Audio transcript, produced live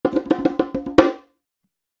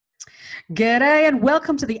G'day and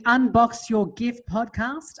welcome to the Unbox Your Gift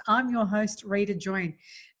podcast. I'm your host, Rita Join.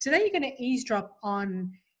 Today you're going to eavesdrop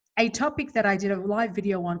on a topic that I did a live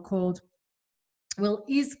video on called, well,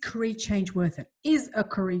 is career change worth it? Is a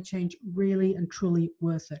career change really and truly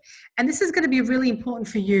worth it? And this is going to be really important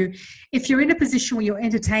for you if you're in a position where you're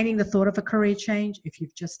entertaining the thought of a career change, if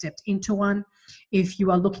you've just stepped into one, if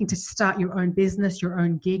you are looking to start your own business, your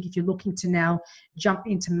own gig, if you're looking to now jump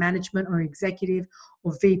into management or executive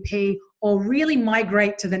or VP, or really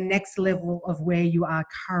migrate to the next level of where you are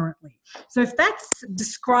currently. So if that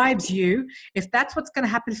describes you, if that's what's going to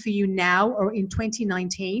happen for you now or in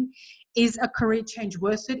 2019, is a career change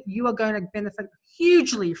worth it? You are going to benefit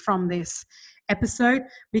hugely from this episode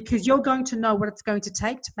because you're going to know what it's going to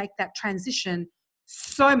take to make that transition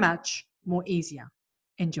so much more easier.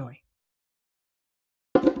 Enjoy.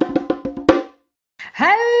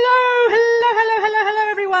 Hello,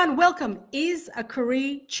 everyone. Welcome. Is a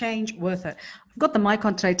career change worth it? I've got the mic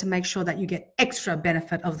on today to make sure that you get extra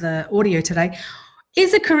benefit of the audio today.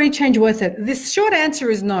 Is a career change worth it? This short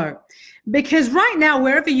answer is no. Because right now,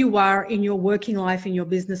 wherever you are in your working life, in your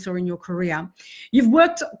business or in your career, you've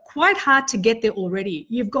worked quite hard to get there already.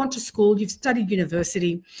 You've gone to school, you've studied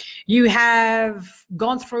university, you have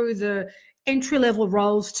gone through the entry-level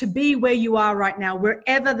roles to be where you are right now,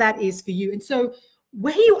 wherever that is for you. And so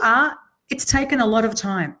where you are, it's taken a lot of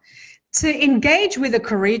time. To engage with a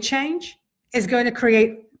career change is going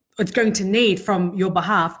to need from your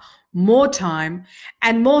behalf more time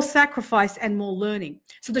and more sacrifice and more learning.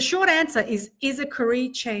 So the short answer is a career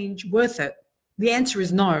change worth it? The answer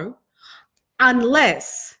is no,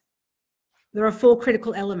 unless there are 4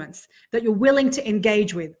 critical elements that you're willing to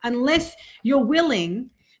engage with, unless you're willing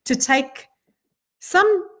to take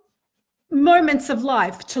some moments of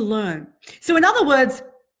life to learn. So in other words,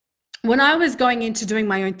 when I was going into doing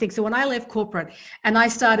my own thing, so when I left corporate and I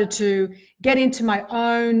started to get into my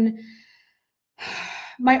own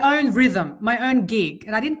rhythm, my own gig.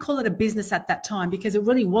 And I didn't call it a business at that time because it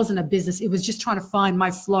really wasn't a business. It was just trying to find my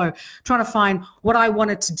flow, trying to find what I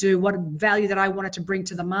wanted to do, what value that I wanted to bring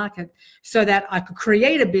to the market so that I could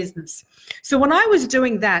create a business. So when I was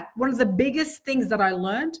doing that, one of the biggest things that I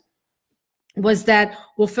learned was that,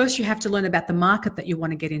 well, first you have to learn about the market that you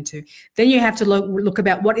want to get into. Then you have to look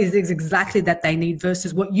about what is exactly that they need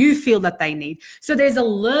versus what you feel that they need. So there's a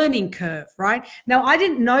learning curve, right? Now, I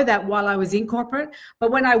didn't know that while I was in corporate,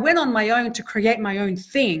 but when I went on my own to create my own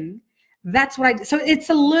thing, that's what I did. So it's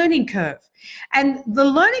a learning curve. And the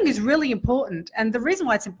learning is really important. And the reason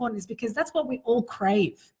why it's important is because that's what we all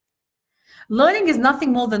crave. Learning is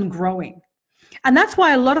nothing more than growing. And that's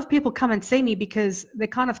why a lot of people come and see me because they're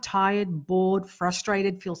kind of tired, bored,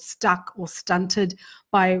 frustrated, feel stuck or stunted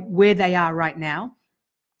by where they are right now.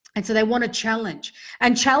 And so they want a challenge.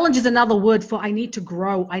 And challenge is another word for I need to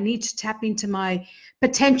grow. I need to tap into my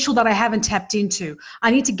potential that I haven't tapped into.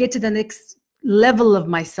 I need to get to the next level of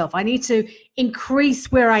myself. I need to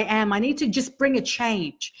increase where I am. I need to just bring a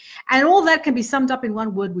change. And all that can be summed up in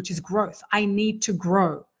one word, which is growth. I need to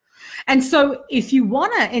grow. And so if you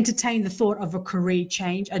want to entertain the thought of a career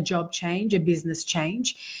change, a job change, a business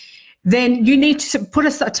change, then you need to put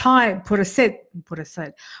aside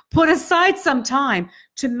some time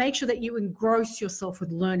to make sure that you engross yourself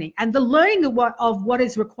with learning and the learning of what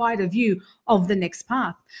is required of you of the next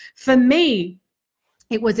path. For me,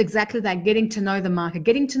 it was exactly that, getting to know the market,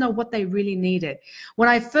 getting to know what they really needed. When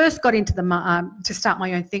I first got into to start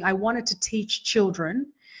my own thing, I wanted to teach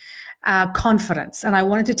children confidence, and I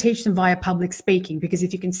wanted to teach them via public speaking, because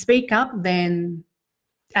if you can speak up then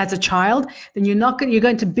as a child, then you're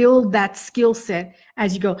going to build that skill set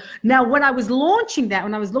as you go. Now, when I was launching that,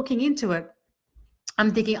 when I was looking into it,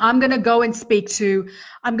 I'm thinking I'm going to go and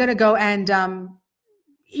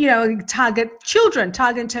target children,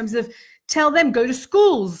 target in terms of tell them go to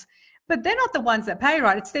schools, but they're not the ones that pay,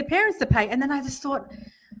 right? It's their parents that pay. And then I just thought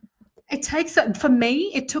for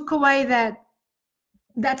me, it took away that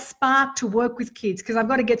spark to work with kids, because I've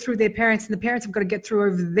got to get through their parents and the parents have got to get through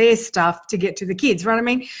over their stuff to get to the kids, right? I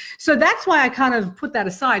mean, so that's why I kind of put that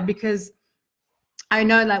aside, because I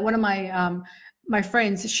know like one of my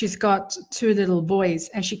friends, she's got 2 little boys,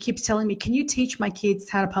 and she keeps telling me, can you teach my kids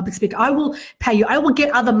how to public speak? I will pay you. I will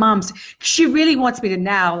get other moms. She really wants me to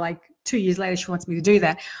now, like 2 years later, she wants me to do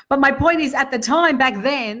that. But my point is, at the time back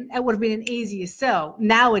then, it would have been an easier sell.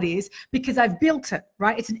 Now it is, because I've built it,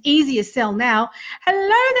 right? It's an easier sell now.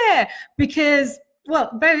 Hello there, because, well,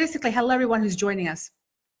 basically, hello everyone who's joining us.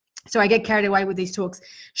 So I get carried away with these talks.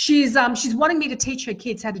 She's wanting me to teach her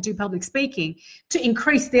kids how to do public speaking to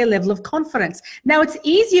increase their level of confidence. Now, it's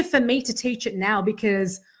easier for me to teach it now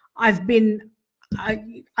because I've been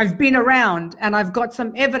I've been around and I've got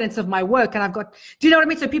some evidence of my work, and do you know what I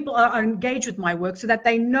mean? So people are engaged with my work so that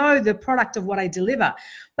they know the product of what I deliver.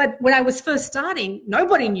 But when I was first starting,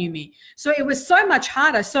 nobody knew me. So it was so much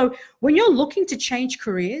harder. So when you're looking to change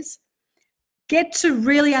careers, get to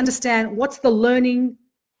really understand what's the learning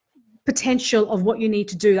potential of what you need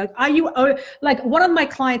to do. Like one of my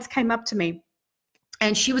clients came up to me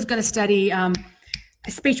and she was going to study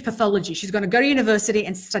speech pathology. She's going to go to university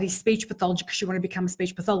and study speech pathology because she wanted to become a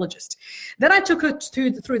speech pathologist. Then I took her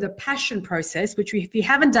through the passion process, which if you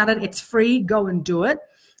haven't done it, it's free. Go and do it.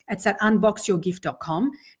 It's at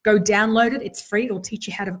unboxyourgift.com. Go download it. It's free. It'll teach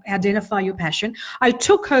you how to identify your passion. I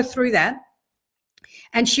took her through that.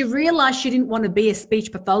 And she realized she didn't want to be a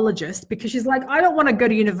speech pathologist because she's like, I don't want to go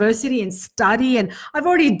to university and study. And I've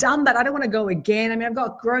already done that. I don't want to go again. I mean, I've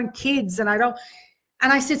got grown kids and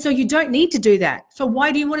I said, so you don't need to do that. So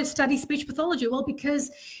why do you want to study speech pathology? Well,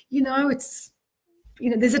 because,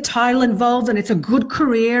 there's a title involved and it's a good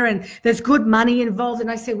career and there's good money involved.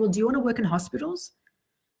 And I said, well, do you want to work in hospitals?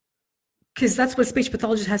 Because that's what speech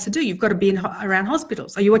pathologist has to do. You've got to be around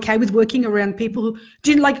hospitals. Are you okay with working around people who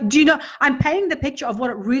do you know? I'm painting the picture of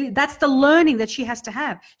what it really. That's the learning that she has to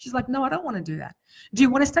have. She's like, no, I don't want to do that. Do you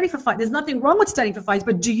want to study for 5? There's nothing wrong with studying for 5,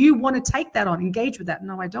 but do you want to take that on, engage with that?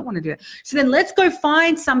 No, I don't want to do it. So then let's go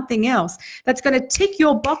find something else that's going to tick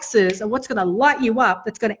your boxes and what's going to light you up,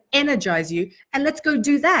 that's going to energize you, and let's go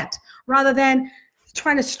do that rather than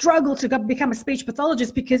trying to struggle to become a speech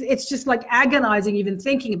pathologist because it's just like agonizing even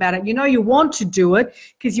thinking about it. You want to do it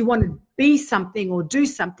because you want to be something or do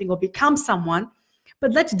something or become someone,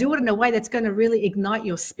 but let's do it in a way that's going to really ignite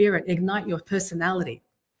your spirit, ignite your personality.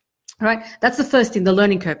 All right? That's the first thing, the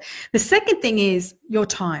learning curve. The second thing is your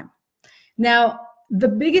time. Now, the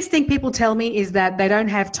biggest thing people tell me is that they don't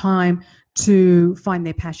have time to find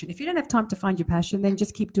their passion. If you don't have time to find your passion, then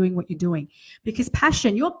just keep doing what you're doing, because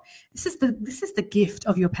passion, this is the gift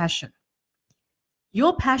of your passion.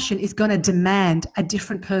 Your passion is going to demand a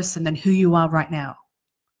different person than who you are right now.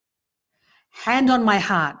 Hand on my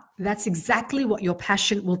heart, that's exactly what your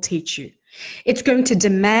passion will teach you. It's going to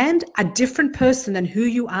demand a different person than who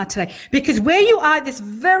you are today, because where you are at this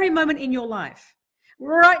very moment in your life,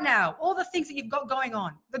 right now, all the things that you've got going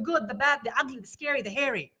on, the good, the bad, the ugly, the scary, the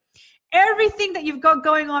hairy, everything that you've got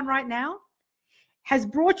going on right now has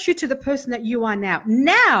brought you to the person that you are now.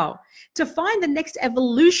 Now, to find the next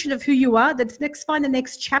evolution of who you are, find the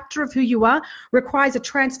next chapter of who you are, requires a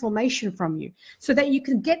transformation from you so that you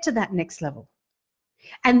can get to that next level.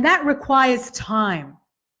 And that requires time.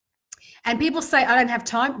 And people say, I don't have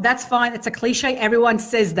time. That's fine. It's a cliche. Everyone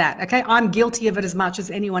says that, okay? I'm guilty of it as much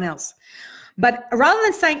as anyone else. But rather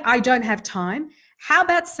than saying, I don't have time, how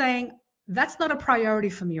about saying, that's not a priority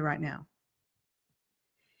for me right now?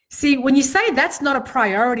 See, when you say that's not a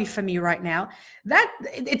priority for me right now,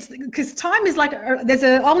 it's because time is like, there's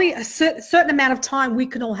only a certain amount of time we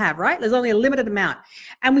can all have, right? There's only a limited amount.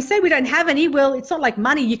 And we say we don't have any. Well, it's not like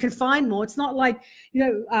money. You can find more. It's not like,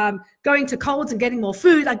 going to Coles and getting more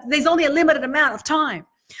food. Like there's only a limited amount of time.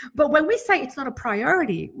 But when we say it's not a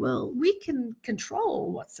priority, well, we can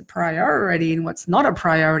control what's a priority and what's not a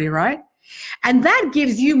priority, right? And that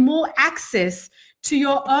gives you more access to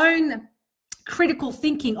your own critical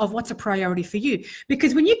thinking of what's a priority for you.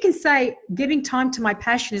 Because when you can say giving time to my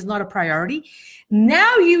passion is not a priority,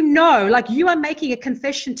 now like you are making a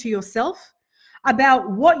confession to yourself about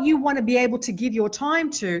what you want to be able to give your time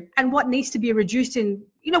to and what needs to be reduced in,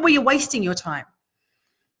 where you're wasting your time.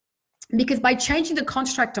 Because by changing the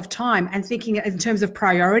construct of time and thinking in terms of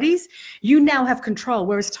priorities, you now have control,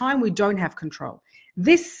 whereas time we don't have control.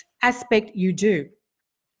 This aspect you do.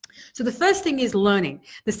 So the first thing is learning.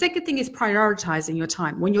 The second thing is prioritizing your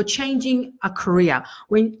time. When you're changing a career,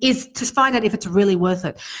 is to find out if it's really worth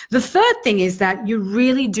it. The third thing is that you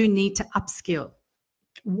really do need to upskill.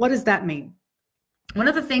 What does that mean? One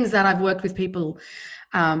of the things that I've worked with people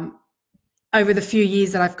over the few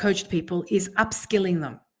years that I've coached people is upskilling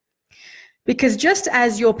them. Because just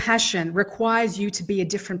as your passion requires you to be a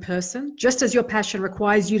different person, just as your passion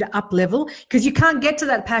requires you to up level, because you can't get to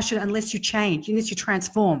that passion unless you change, unless you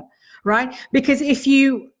transform, right? Because if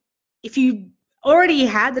you already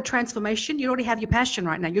had the transformation, you already have your passion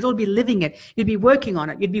right now. You'd already be living it. You'd be working on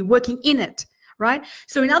it. You'd be working in it, right?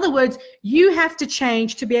 So in other words, you have to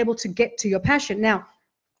change to be able to get to your passion. Now,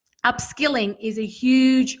 upskilling is a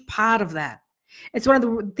huge part of that. It's one of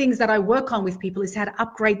the things that I work on with people is how to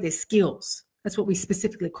upgrade their skills. That's what we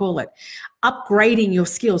specifically call it, upgrading your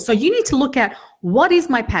skills. So you need to look at what is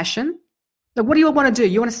my passion? What do you want to do?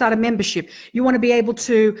 You want to start a membership. You want to be able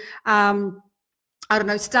to,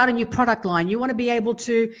 start a new product line. You want to be able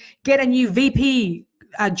to get a new VP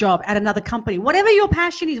job at another company, whatever your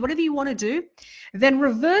passion is, whatever you want to do, then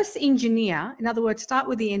reverse engineer. In other words, start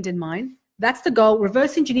with the end in mind. That's the goal.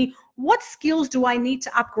 Reverse engineer. What skills do I need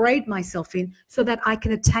to upgrade myself in so that I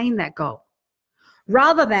can attain that goal?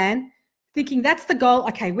 Rather than thinking that's the goal,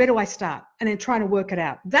 okay, where do I start? And then trying to work it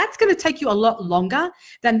out. That's going to take you a lot longer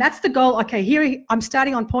than that's the goal. Okay, here I'm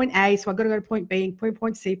starting on point A, so I've got to go to point B,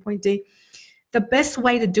 point C, point D. The best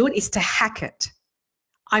way to do it is to hack it.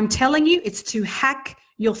 I'm telling you, it's to hack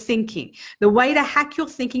your thinking. The way to hack your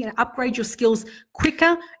thinking and upgrade your skills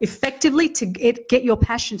quicker, effectively, to get your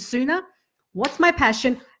passion sooner. What's my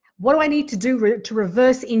passion? What do I need to do to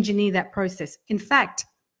reverse engineer that process? In fact,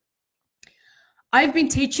 I've been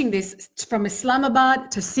teaching this from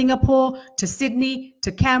Islamabad to Singapore to Sydney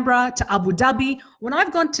to Canberra to Abu Dhabi. When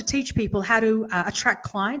I've gone to teach people how to attract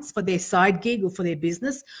clients for their side gig or for their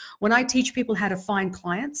business, when I teach people how to find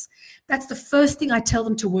clients, that's the first thing I tell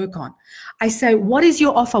them to work on. I say, what is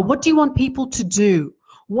your offer? What do you want people to do?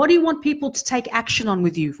 What do you want people to take action on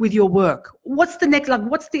with you, with your work? What's the next, like,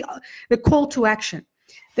 what's the call to action?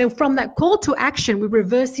 Then from that call to action, we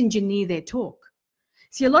reverse engineer their talk.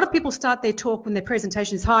 See, a lot of people start their talk when their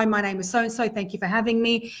presentation is, hi, my name is so-and-so. Thank you for having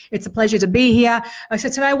me. It's a pleasure to be here. So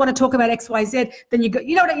today I want to talk about X, Y, Z. Then you go,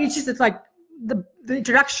 you know what, it's like the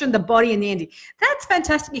introduction, the body, and the ending. That's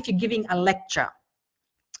fantastic if you're giving a lecture.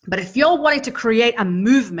 But if you're wanting to create a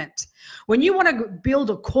movement, when you want to build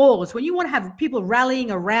a cause, when you want to have people rallying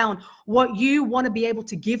around what you want to be able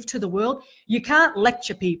to give to the world, you can't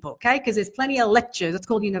lecture people, okay? Because there's plenty of lectures. It's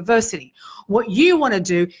called university. What you want to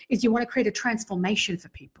do is you want to create a transformation for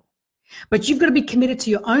people. But you've got to be committed to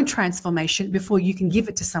your own transformation before you can give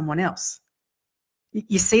it to someone else.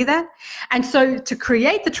 You see that? And so to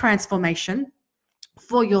create the transformation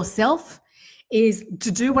for yourself is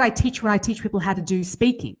to do what I teach when I teach people how to do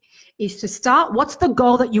speaking, is to start, what's the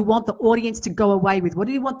goal that you want the audience to go away with? What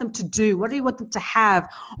do you want them to do? What do you want them to have?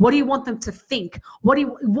 What do you want them to think? What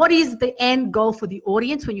is the end goal for the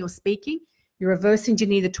audience when you're speaking? You reverse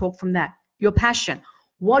engineer the talk from that. Your passion.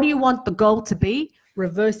 What do you want the goal to be?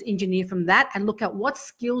 Reverse engineer from that and look at what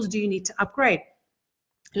skills do you need to upgrade.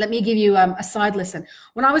 Let me give you a side lesson.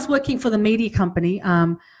 When I was working for the media company,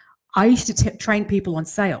 I used to train people on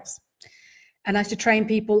sales. And I used to train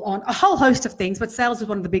people on a whole host of things, but sales was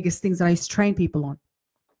one of the biggest things that I used to train people on.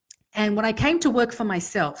 And when I came to work for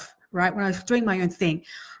myself, right, when I was doing my own thing,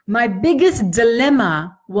 my biggest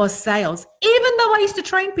dilemma was sales, even though I used to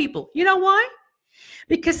train people. You know why?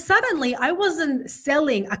 Because suddenly I wasn't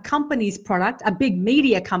selling a company's product, a big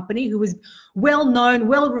media company who was well-known,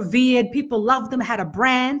 well-revered, people loved them, had a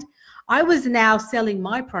brand. I was now selling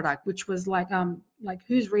my product, which was like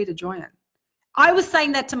who's Rita Joyner? I was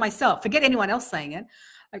saying that to myself. Forget anyone else saying it.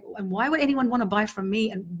 Like, and why would anyone want to buy from me?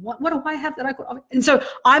 And what do I have that I could? And so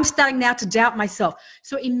I'm starting now to doubt myself.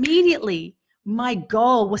 So immediately my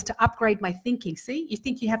goal was to upgrade my thinking. See, you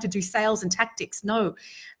think you have to do sales and tactics. No,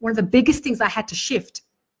 one of the biggest things I had to shift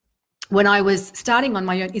when I was starting on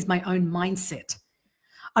my own is my own mindset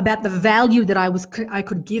about the value that I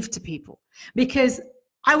could give to people, because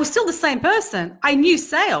I was still the same person. I knew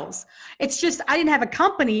sales. It's just I didn't have a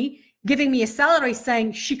company giving me a salary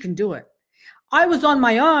saying she can do it. I was on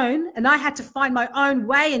my own and I had to find my own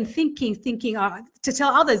way in thinking to tell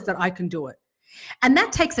others that I can do it. And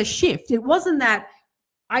that takes a shift. It wasn't that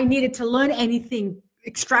I needed to learn anything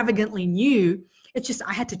extravagantly new. It's just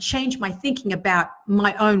I had to change my thinking about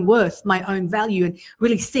my own worth, my own value, and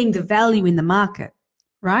really seeing the value in the market,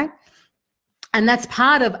 right? And that's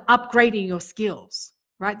part of upgrading your skills.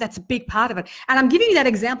 Right? That's a big part of it. And I'm giving you that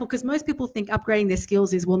example because most people think upgrading their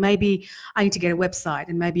skills is, well, maybe I need to get a website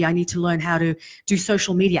and maybe I need to learn how to do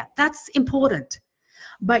social media. That's important.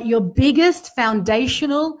 But your biggest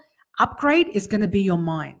foundational upgrade is going to be your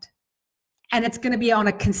mind. And it's going to be on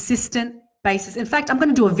a consistent basis. In fact, I'm going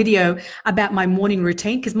to do a video about my morning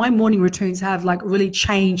routine because my morning routines have like really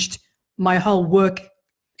changed my whole work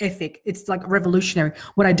ethic. It's like revolutionary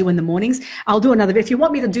what I do in the mornings. I'll do another. If you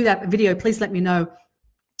want me to do that video, please let me know.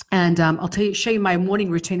 And I'll show you my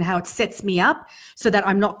morning routine, how it sets me up so that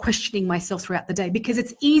I'm not questioning myself throughout the day, because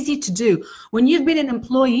it's easy to do. When you've been an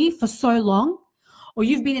employee for so long, or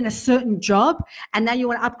you've been in a certain job and now you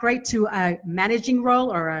want to upgrade to a managing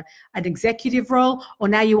role or an executive role, or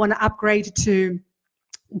now you want to upgrade to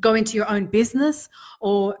go into your own business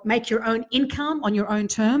or make your own income on your own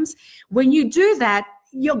terms. When you do that,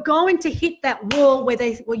 you're going to hit that wall where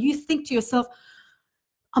you think to yourself,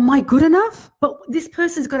 am I good enough? But this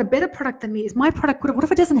person's got a better product than me. Is my product good? What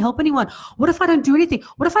if it doesn't help anyone? What if I don't do anything?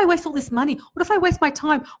 What if I waste all this money? What if I waste my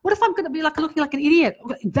time? What if I'm going to be looking like an idiot?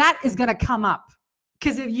 That is going to come up.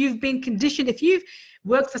 Because if you've been conditioned, if you've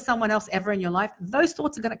worked for someone else ever in your life, those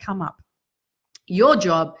thoughts are going to come up. Your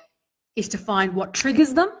job is to find what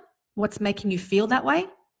triggers them, what's making you feel that way,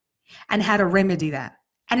 and how to remedy that.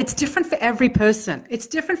 And it's different for every person. It's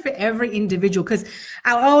different for every individual, because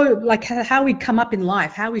like how we come up in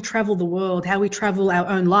life, how we travel the world, how we travel our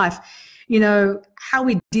own life, you know, how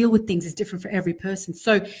we deal with things is different for every person.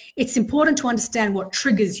 So it's important to understand what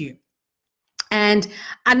triggers you. And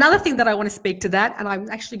another thing that I want to speak to that, and I'm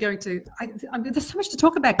actually going to, there's so much to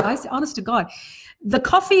talk about, guys, honest to God. The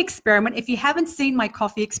coffee experiment, if you haven't seen my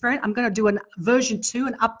coffee experiment, I'm going to do a version 2,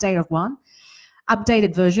 an update of one.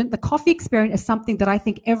 Updated version. The coffee experiment is something that I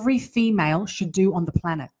think every female should do on the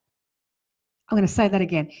planet. I'm going to say that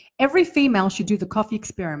again. Every female should do the coffee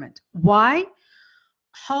experiment. Why?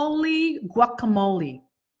 Holy guacamole.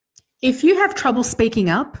 If you have trouble speaking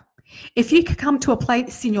up, if you come to a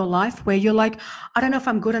place in your life where you're like, I don't know if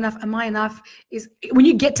I'm good enough, am I enough? Is when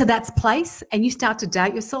you get to that place and you start to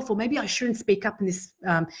doubt yourself, or maybe I shouldn't speak up in this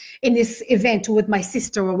event, or with my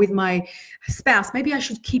sister or with my spouse, maybe I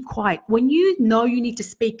should keep quiet. When you know you need to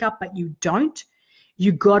speak up but you don't,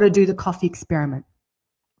 you got to do the coffee experiment.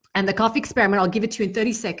 And the coffee experiment, I'll give it to you in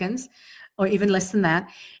 30 seconds or even less than that,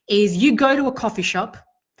 is you go to a coffee shop,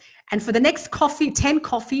 and for the next 10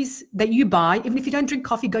 coffees that you buy, even if you don't drink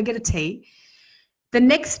coffee, go get a tea. The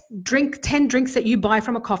next 10 drinks that you buy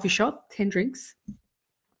from a coffee shop, 10 drinks,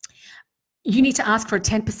 you need to ask for a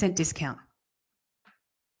 10% discount.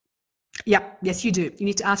 Yep, yes, you do. You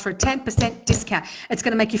need to ask for a 10% discount. It's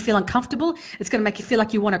going to make you feel uncomfortable. It's going to make you feel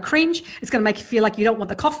like you want to cringe. It's going to make you feel like you don't want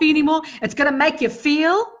the coffee anymore. It's going to make you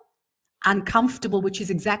feel uncomfortable, which is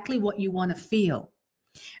exactly what you want to feel.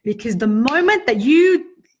 Because the moment that you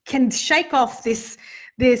can shake off this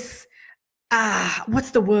what's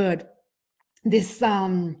the word? This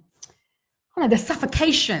the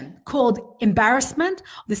suffocation called embarrassment,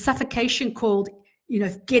 the suffocation called,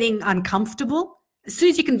 getting uncomfortable. As soon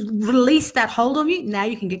as you can release that hold on you, now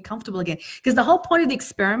you can get comfortable again. Because the whole point of the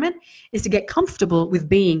experiment is to get comfortable with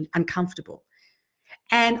being uncomfortable.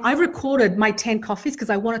 And I recorded my 10 coffees because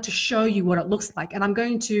I wanted to show you what it looks like. And I'm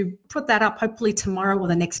going to put that up hopefully tomorrow or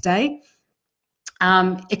the next day.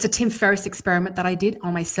 It's a Tim Ferriss experiment that I did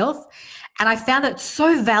on myself. And I found it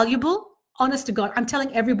so valuable, honest to God. I'm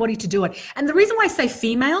telling everybody to do it. And the reason why I say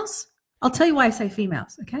females, I'll tell you why I say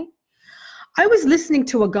females, okay? I was listening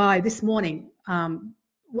to a guy this morning. I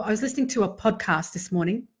was listening to a podcast this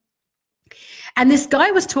morning. And this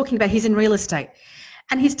guy was talking about, he's in real estate.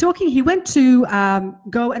 And he went to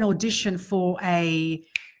go and audition for a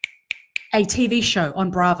TV show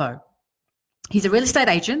on Bravo. He's a real estate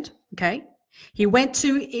agent, okay? He went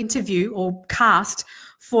to interview or cast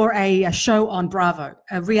for a show on Bravo,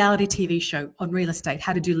 a reality TV show on real estate,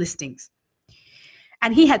 how to do listings.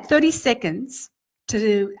 And he had 30 seconds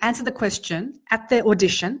to answer the question at the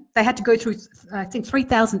audition. They had to go through, I think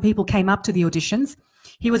 3,000 people came up to the auditions.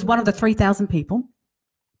 He was one of the 3,000 people.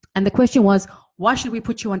 And the question was, why should we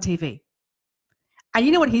put you on TV? And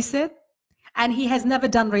you know what he said? And he has never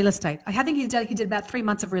done real estate. I think he did about 3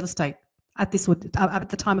 months of real estate at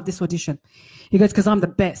the time of this audition. He goes, because I'm the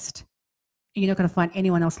best. You're not going to find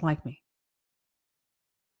anyone else like me.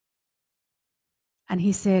 And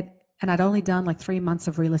he said, and I'd only done like 3 months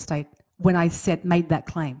of real estate when I made that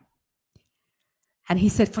claim. And he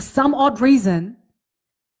said, for some odd reason,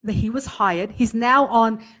 that he was hired. He's now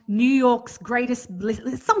on New York's greatest,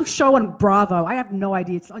 some show on Bravo. I have no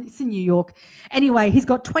idea. It's in New York. Anyway, he's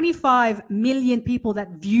got 25 million people that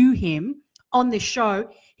view him on this show.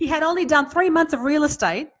 He had only done 3 months of real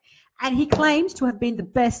estate, and he claims to have been the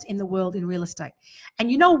best in the world in real estate.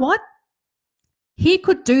 And you know what? He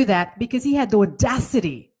could do that because he had the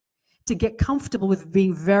audacity to get comfortable with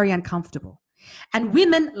being very uncomfortable. And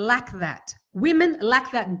women lack that. Women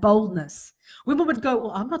lack that boldness. Women would go,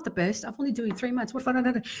 well, I'm not the best. I've only doing 3 months. What if I don't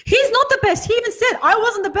know? He's not the best. He even said, I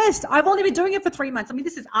wasn't the best. I've only been doing it for 3 months. I mean,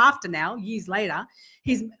 this is after now, years later.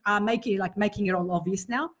 He's making it all obvious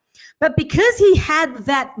now. But because he had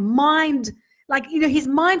that mind, his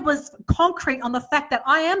mind was concrete on the fact that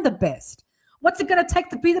I am the best. What's it going to take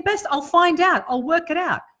to be the best? I'll find out. I'll work it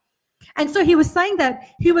out. And so he was saying that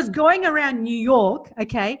he was going around New York,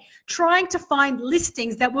 okay, trying to find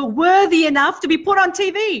listings that were worthy enough to be put on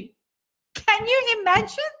TV. Can you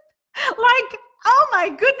imagine? Oh my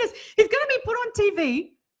goodness, he's going to be put on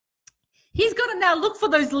TV. He's got to now look for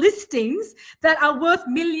those listings that are worth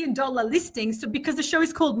 $1 million listings, because the show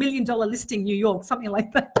is called $1 Million Listing New York, something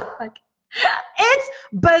like that. It's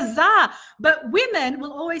bizarre. But women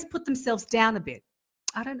will always put themselves down a bit.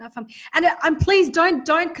 I don't know if I'm please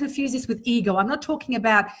don't confuse this with ego. I'm not talking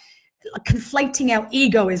about conflating our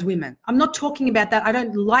ego as women. I'm not talking about that. I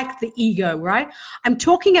don't like the ego, right? I'm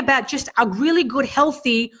talking about just a really good,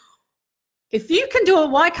 healthy, if you can do it,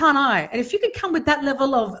 why can't I? And if you can come with that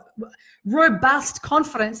level of robust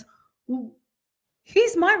confidence,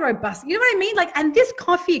 here's my robust, you know what I mean? Like, and this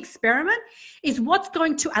coffee experiment is what's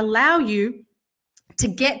going to allow you to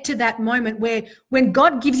get to that moment where when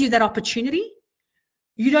God gives you that opportunity,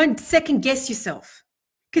 you don't second guess yourself.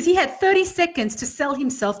 Because he had 30 seconds to sell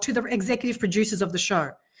himself to the executive producers of the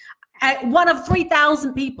show, one of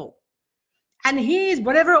 3,000 people. And here's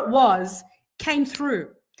whatever it was came through.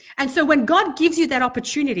 And so when God gives you that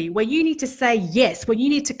opportunity where you need to say yes, where you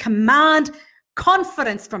need to command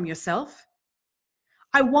confidence from yourself,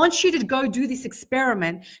 I want you to go do this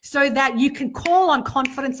experiment so that you can call on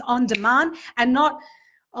confidence on demand and not,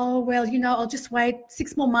 oh, well, you know, I'll just wait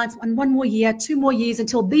 6 more months and 1 more year, 2 more years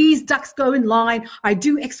until these ducks go in line. I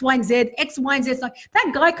do X, Y, and Z. X, Y, and Z. Like,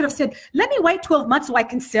 that guy could have said, let me wait 12 months so I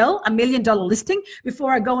can sell $1 million listing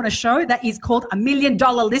before I go on a show that is called $1 million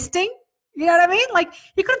listing. You know what I mean? Like,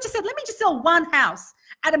 he could have just said, let me just sell one house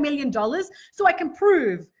at $1 million so I can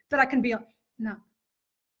prove that I can be on. No.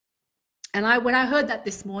 And when I heard that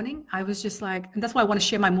this morning, I was just like, and that's why I want to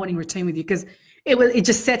share my morning routine with you, because it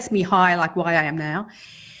just sets me high, like why I am now.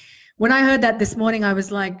 When I heard that this morning, I was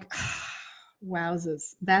like,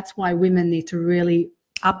 wowzers, that's why women need to really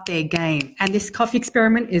up their game. And this coffee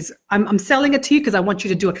experiment is, I'm selling it to you because I want you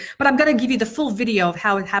to do it. But I'm going to give you the full video of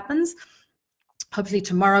how it happens, hopefully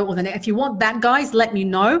tomorrow or the next. If you want that, guys, let me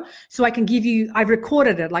know so I can give you, I've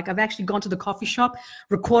recorded it. Like, I've actually gone to the coffee shop,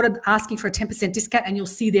 recorded asking for a 10% discount, and you'll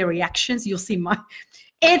see their reactions. You'll see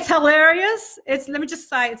it's hilarious. Let me just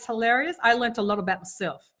say, it's hilarious. I learned a lot about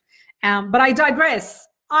myself. But I digress.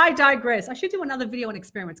 I should do another video on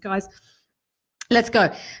experiments, guys. Let's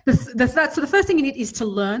go. So the first thing you need is to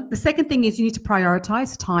learn. The second thing is you need to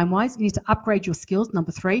prioritize time-wise. You need to upgrade your skills,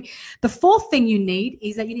 number 3. The fourth thing you need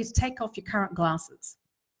is that you need to take off your current glasses.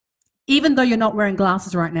 Even though you're not wearing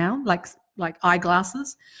glasses right now, like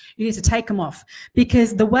eyeglasses, you need to take them off,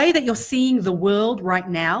 because the way that you're seeing the world right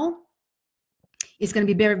now is going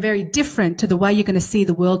to be very, very different to the way you're going to see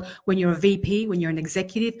the world when you're a VP, when you're an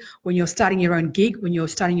executive, when you're starting your own gig, when you're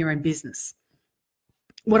starting your own business.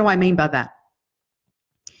 What do I mean by that?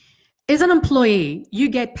 As an employee, you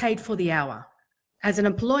get paid for the hour. As an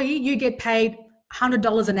employee, you get paid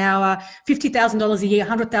 $100 an hour, $50,000 a year,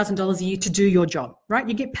 $100,000 a year to do your job, right?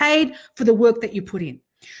 You get paid for the work that you put in.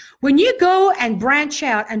 When you go and branch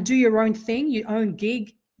out and do your own thing, your own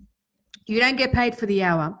gig, you don't get paid for the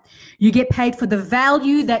hour. You get paid for the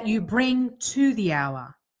value that you bring to the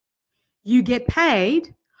hour. You get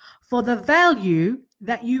paid for the value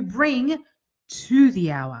that you bring to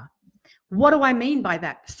the hour. What do I mean by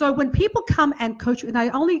that? So when people come and coach, and I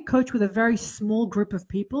only coach with a very small group of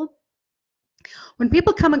people, when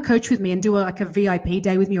people come and coach with me and do a VIP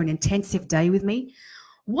day with me or an intensive day with me,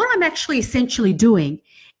 what I'm actually essentially doing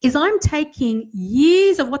is I'm taking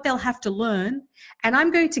years of what they'll have to learn, and I'm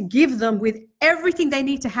going to give them with everything they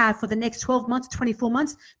need to have for the next 12 months, 24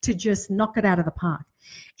 months to just knock it out of the park.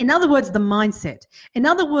 In other words, the mindset. In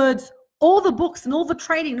other words, all the books and all the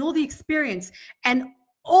training and all the experience and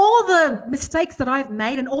all the mistakes that I've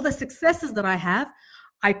made and all the successes that I have,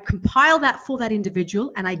 I compile that for that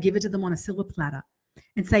individual and I give it to them on a silver platter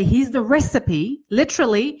and say, here's the recipe.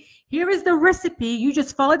 Literally, here is the recipe. You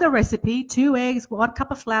just follow the recipe: 2 eggs, 1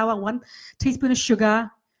 cup of flour, 1 teaspoon of sugar.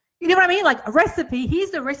 You know what I mean? Like a recipe.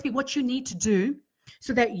 Here's the recipe, what you need to do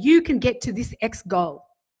so that you can get to this X goal.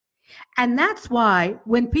 And that's why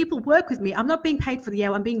when people work with me, I'm not being paid for the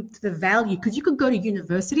hour, I'm being the value, because you could go to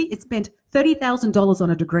university and spend $30,000 on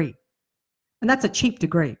a degree. And that's a cheap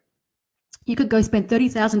degree. You could go spend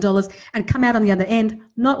 $30,000 and come out on the other end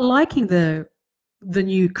not liking the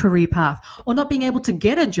new career path, or not being able to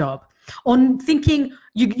get a job, or thinking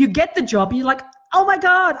you get the job and you're like, oh my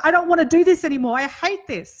God, I don't want to do this anymore. I hate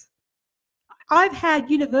this. I've had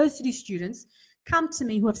university students come to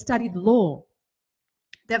me who have studied law.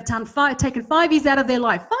 They've taken 5 years out of their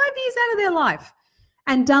life, 5 years out of their life,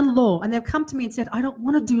 and done law. And they've come to me and said, I don't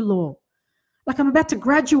want to do law. Like, I'm about to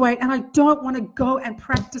graduate and I don't want to go and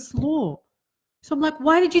practice law. So I'm like,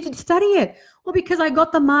 why did you study it? Well, because I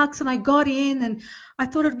got the marks and I got in and I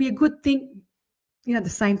thought it'd be a good thing. You know, the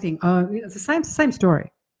same thing. It's the same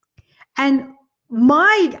story. And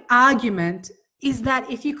my argument is that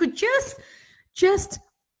if you could just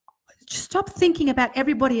stop thinking about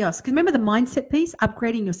everybody else. Because remember the mindset piece,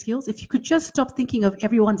 upgrading your skills? If you could just stop thinking of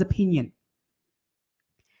everyone's opinion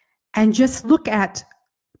and just look at,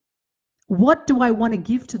 what do I want to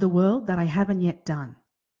give to the world that I haven't yet done?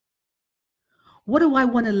 What do I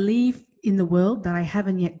want to leave in the world that I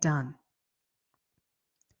haven't yet done?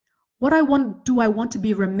 What do I want to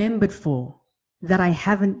be remembered for that I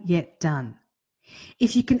haven't yet done?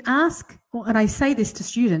 If you can ask, and I say this to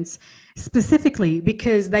students specifically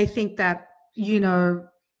because they think that,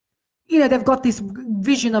 they've got this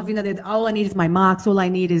vision of, that all I need is my marks, all I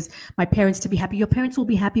need is my parents to be happy. Your parents will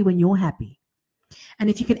be happy when you're happy. And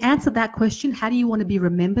if you can answer that question, how do you want to be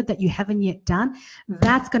remembered that you haven't yet done?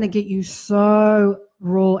 That's going to get you so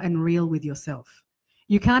raw and real with yourself.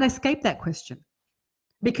 You can't escape that question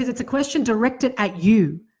because it's a question directed at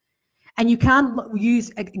you. And you can't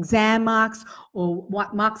use exam marks or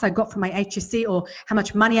what marks I got from my HSC or how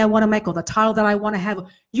much money I want to make or the title that I want to have.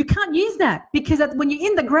 You can't use that because when you're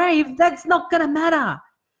in the grave, that's not going to matter.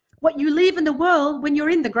 What you leave in the world when you're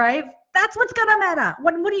in the grave, that's what's going to matter.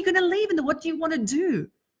 What are you going to leave in the, what do you want to do?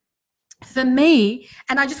 For me,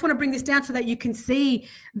 and I just want to bring this down so that you can see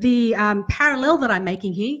the parallel that I'm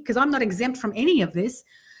making here, because I'm not exempt from any of this.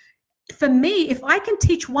 For me, if I can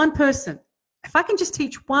teach one person, if I can just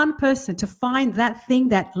teach one person to find that thing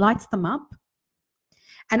that lights them up,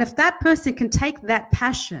 and if that person can take that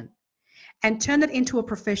passion and turn it into a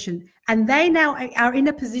profession, and they now are in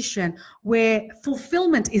a position where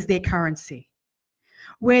fulfillment is their currency,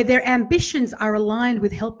 where their ambitions are aligned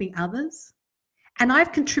with helping others, and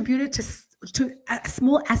I've contributed to a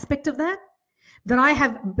small aspect of that, that I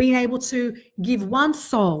have been able to give one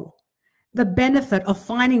soul the benefit of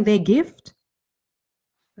finding their gift,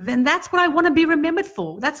 then that's what I want to be remembered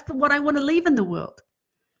for. That's what I want to leave in the world.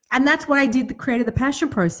 And that's what I did, created the passion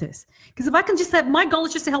process. Because if I can just have, my goal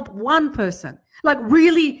is just to help one person, like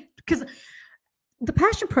really, because the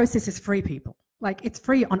passion process is free, people. Like it's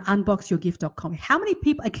free on unboxyourgift.com. How many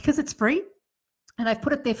people, because it's free, and I've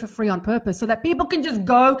put it there for free on purpose so that people can just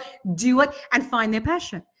go do it and find their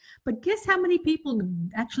passion. But guess how many people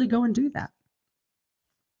actually go and do that?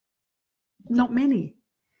 Not many.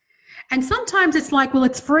 And sometimes it's like, well,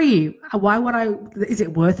 it's free. Why would is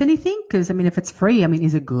it worth anything? Because, I mean, if it's free, I mean,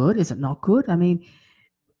 is it good? Is it not good? I mean,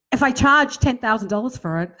 if I charge $10,000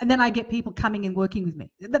 for it and then I get people coming and working with me,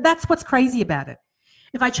 that's what's crazy about it.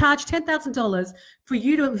 If I charge $10,000 for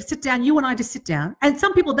you to sit down, you and I to sit down, and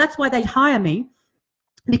some people, that's why they hire me,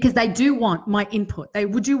 because they do want my input. They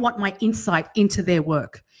do want my insight into their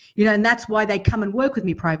work, and that's why they come and work with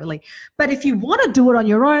me privately. But if you want to do it on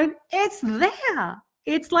your own, it's there.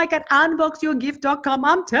 It's like at unboxyourgift.com.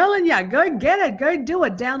 I'm telling you, go get it, go do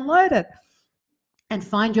it, download it, and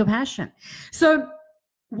find your passion. So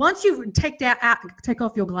once you take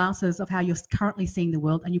off your glasses of how you're currently seeing the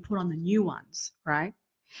world and you put on the new ones, right?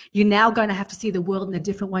 You're now going to have to see the world in a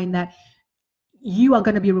different way, in that you are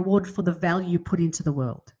going to be rewarded for the value you put into the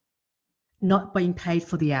world, not being paid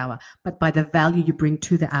for the hour, but by the value you bring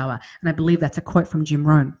to the hour. And I believe that's a quote from Jim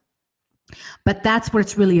Rohn. But that's what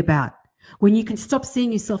it's really about. When you can stop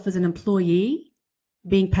seeing yourself as an employee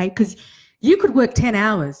being paid, because you could work 10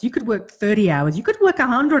 hours, you could work 30 hours, you could work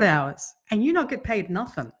 100 hours and you not get paid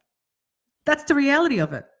nothing. That's the reality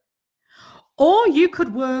of it. Or you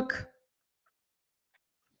could work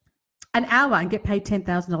an hour and get paid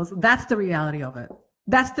 $10,000. That's the reality of it.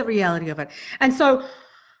 That's the reality of it. And so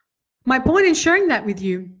my point in sharing that with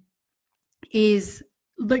you is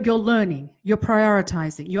that you're learning, you're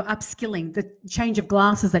prioritizing, you're upskilling, the change of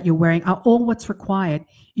glasses that you're wearing are all what's required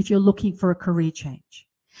if you're looking for a career change.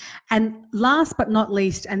 And last but not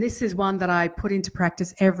least, and this is one that I put into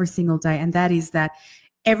practice every single day, and that is that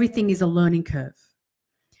everything is a learning curve.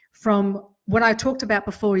 From what I talked about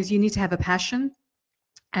before is you need to have a passion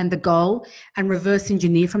and the goal and reverse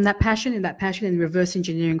engineer from that passion, and reverse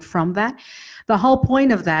engineering from that. The whole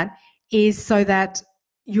point of that is so that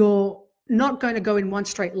you're not going to go in one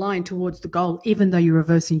straight line towards the goal, even though you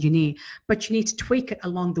reverse engineer, but you need to tweak it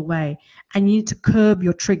along the way, and you need to curb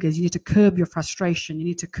your triggers. You need to curb your frustration. You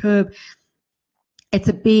need to curb. It's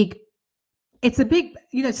a big,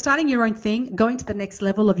 starting your own thing, going to the next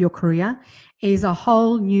level of your career is a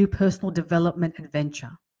whole new personal development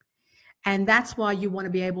adventure. And that's why you want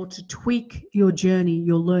to be able to tweak your journey,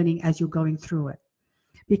 your learning as you're going through it,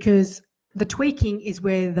 because the tweaking is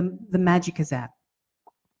where the magic is at.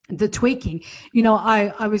 The tweaking,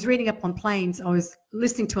 I was reading up on planes. I was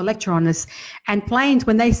listening to a lecture on this, and planes,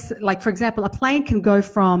 when they, like, for example, a plane can go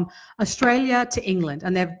from Australia to England,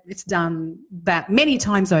 and it's done that many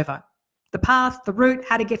times over. The path, the route,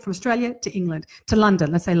 how to get from Australia to England, to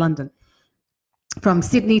London, let's say London, from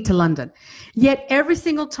Sydney to London. Yet every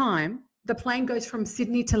single time the plane goes from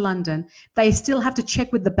Sydney to London, they still have to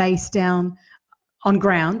check with the base down on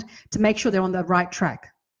ground to make sure they're on the right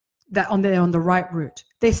track, that they're on the right route.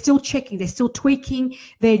 They're still checking, they're still tweaking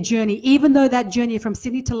their journey, even though that journey from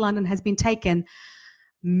Sydney to London has been taken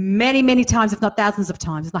many, many times, if not thousands of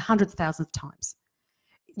times, if not hundreds of thousands of times.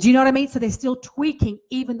 Do you know what I mean? So they're still tweaking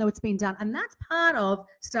even though it's been done. And that's part of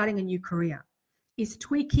starting a new career, is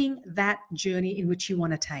tweaking that journey in which you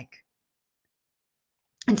want to take.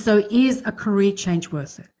 And so is a career change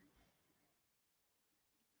worth it?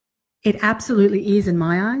 It absolutely is in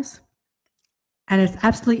my eyes. And it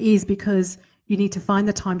absolutely is, because you need to find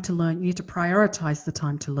the time to learn. You need to prioritize the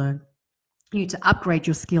time to learn. You need to upgrade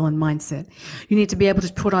your skill and mindset. You need to be able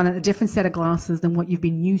to put on a different set of glasses than what you've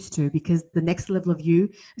been used to, because the next level of you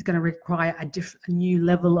is going to require a new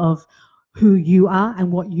level of who you are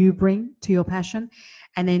and what you bring to your passion,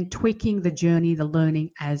 and then tweaking the journey, the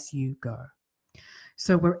learning as you go.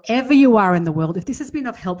 So wherever you are in the world, if this has been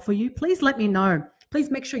of help for you, please let me know.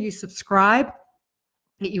 Please make sure you subscribe,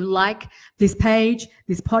 that you like this page,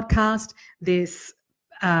 this podcast, this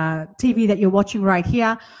TV that you're watching right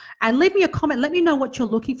here, and leave me a comment. Let me know what you're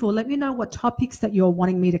looking for. Let me know what topics that you're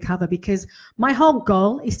wanting me to cover, because my whole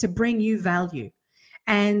goal is to bring you value.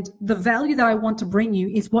 And the value that I want to bring you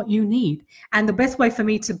is what you need. And the best way for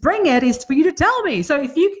me to bring it is for you to tell me. So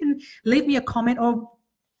if you can leave me a comment, or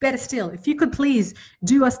better still, if you could please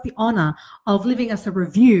do us the honor of leaving us a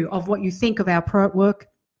review of what you think of our work,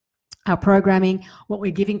 our programming, what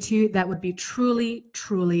we're giving to you, that would be truly,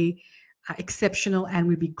 truly exceptional, and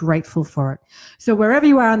we'd be grateful for it. So wherever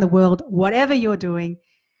you are in the world, whatever you're doing,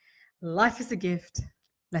 life is a gift.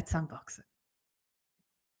 Let's unbox it.